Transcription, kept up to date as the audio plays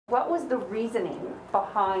What was the reasoning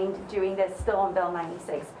behind doing this still on Bill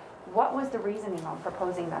 96? What was the reasoning on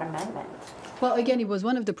proposing that amendment? Well, again, it was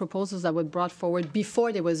one of the proposals that was brought forward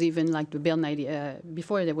before there was even like the Bill 90,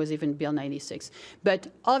 before there was even Bill 96.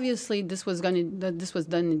 But obviously, this was done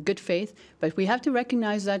in good faith. But we have to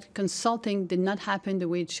recognize that consulting did not happen the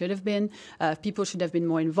way it should have been. People should have been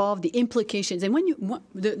more involved. The implications, and when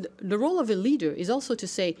the role of a leader is also to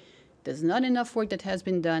say, there's not enough work that has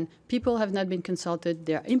been done. People have not been consulted.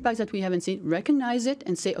 There are impacts that we haven't seen. Recognize it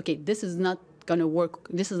and say, okay, this is not going to work.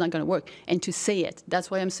 This is not going to work. And to say it. That's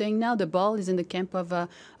why I'm saying now the ball is in the camp of the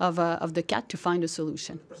CAQ to find a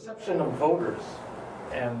solution. The perception of voters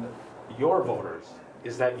and your voters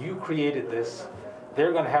is that you created this.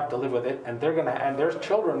 They're going to have to live with it, and their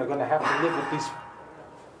children are going to have to live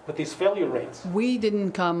with these failure rates. We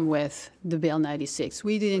didn't come with the Bill 96.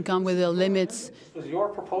 We didn't come with the limits. This was your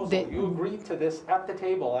proposal. You agreed to this at the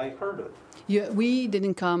table. I heard it. We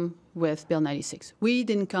didn't come with Bill 96. We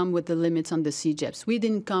didn't come with the limits on the CEGEPs. We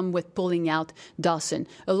didn't come with pulling out Dawson.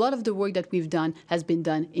 A lot of the work that we've done has been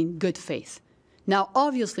done in good faith. Now,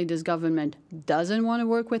 obviously, this government doesn't want to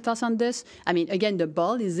work with us on this. I mean, again, the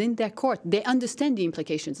ball is in their court. They understand the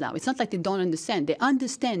implications now. It's not like they don't understand. They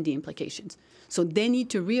understand the implications. So they need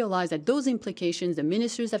to realize that those implications, the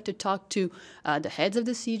ministers have to talk to the heads of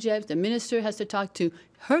the CEGEPs. The minister has to talk to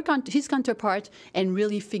his counterpart and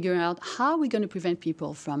really figure out how we're going to prevent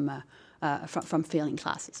people from failing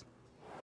classes.